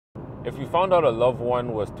If you found out a loved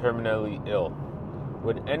one was terminally ill,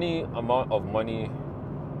 would any amount of money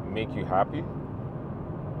make you happy?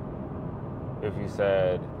 If you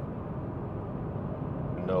said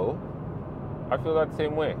no, I feel that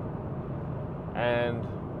same way. And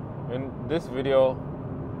in this video,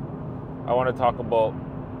 I want to talk about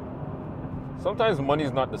sometimes money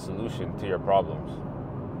is not the solution to your problems.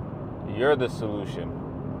 You're the solution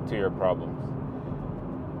to your problems.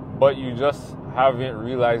 But you just haven't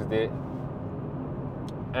realized it.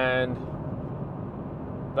 And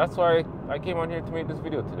that's why I came on here to make this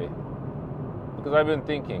video today. Because I've been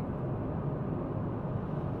thinking,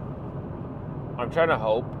 I'm trying to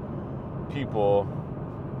help people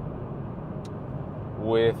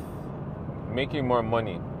with making more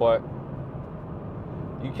money, but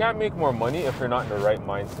you can't make more money if you're not in the right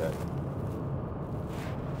mindset.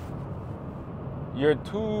 You're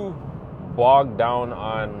too bogged down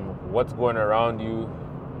on what's going around you.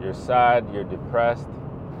 You're sad, you're depressed.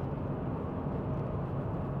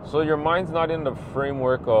 So your mind's not in the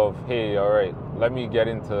framework of, hey, all right, let me get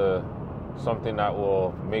into something that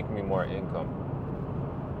will make me more income.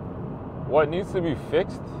 What needs to be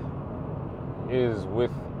fixed is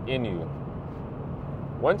within you.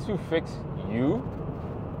 Once you fix you,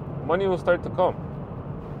 money will start to come.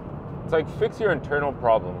 It's like fix your internal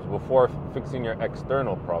problems before fixing your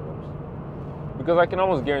external problems. Because I can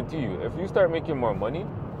almost guarantee you, if you start making more money,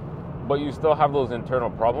 but you still have those internal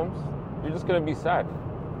problems, you're just going to be sad.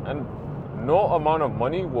 And no amount of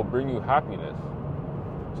money will bring you happiness.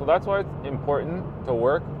 So that's why it's important to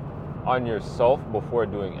work on yourself before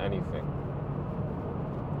doing anything.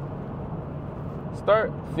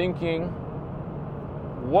 Start thinking,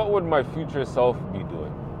 what would my future self be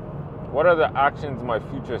doing? What are the actions my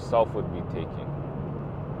future self would be taking?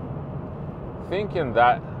 Think in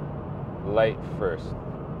that light first.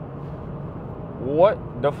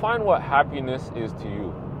 Define what happiness is to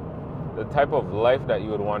you, the type of life that you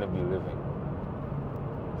would want to be living.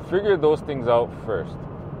 Figure those things out first.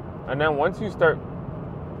 And then once you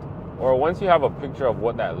have a picture of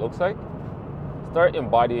what that looks like, start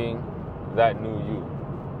embodying that new you.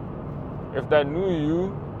 If that new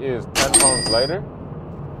you is 10 pounds lighter,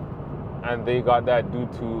 and they got that due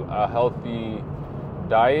to a healthy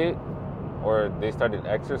diet, or they started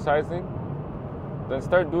exercising, then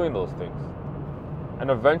start doing those things. And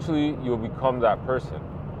eventually you'll become that person.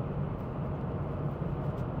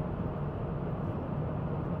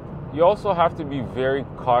 You also have to be very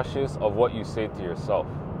cautious of what you say to yourself.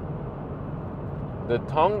 The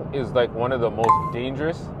tongue is like one of the most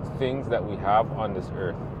dangerous things that we have on this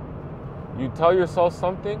earth. You tell yourself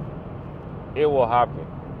something, it will happen.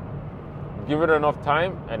 Give it enough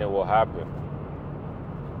time and it will happen.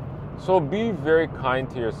 So be very kind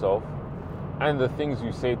to yourself and the things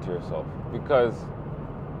you say to yourself, because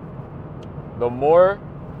the more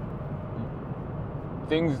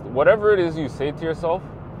things, whatever it is you say to yourself,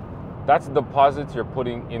 that's deposits you're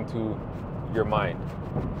putting into your mind.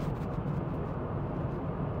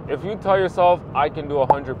 If you tell yourself, I can do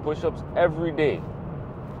 100 push-ups every day,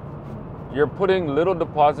 you're putting little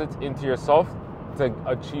deposits into yourself to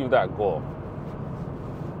achieve that goal.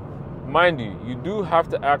 Mind you, you do have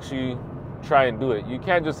to actually try and do it. You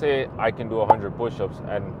can't just say, I can do 100 push-ups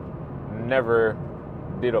and never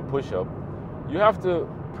did a push-up. You have to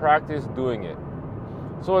practice doing it.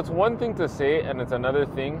 So it's one thing to say, and it's another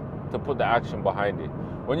thing to put the action behind it.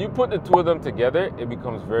 When you put the two of them together, it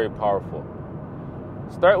becomes very powerful.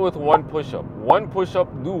 Start with one push-up.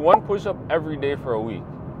 Do one push-up every day for a week.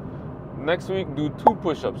 Next week, do 2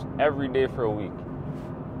 push-ups every day for a week.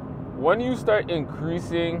 When you start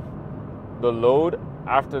increasing the load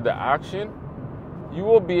after the action, you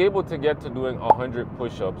will be able to get to doing 100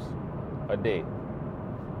 push-ups a day.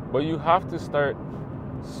 But you have to start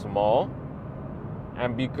small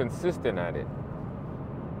and be consistent at it.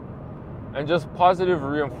 And just positive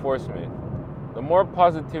reinforcement. The more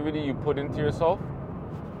positivity you put into yourself,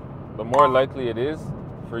 the more likely it is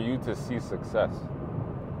for you to see success.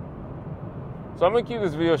 So I'm going to keep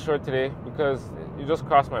this video short today because it just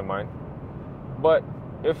crossed my mind. But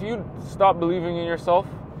if you stop believing in yourself,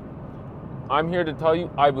 I'm here to tell you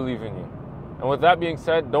I believe in you. And with that being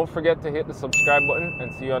said, don't forget to hit the subscribe button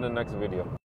and see you on the next video.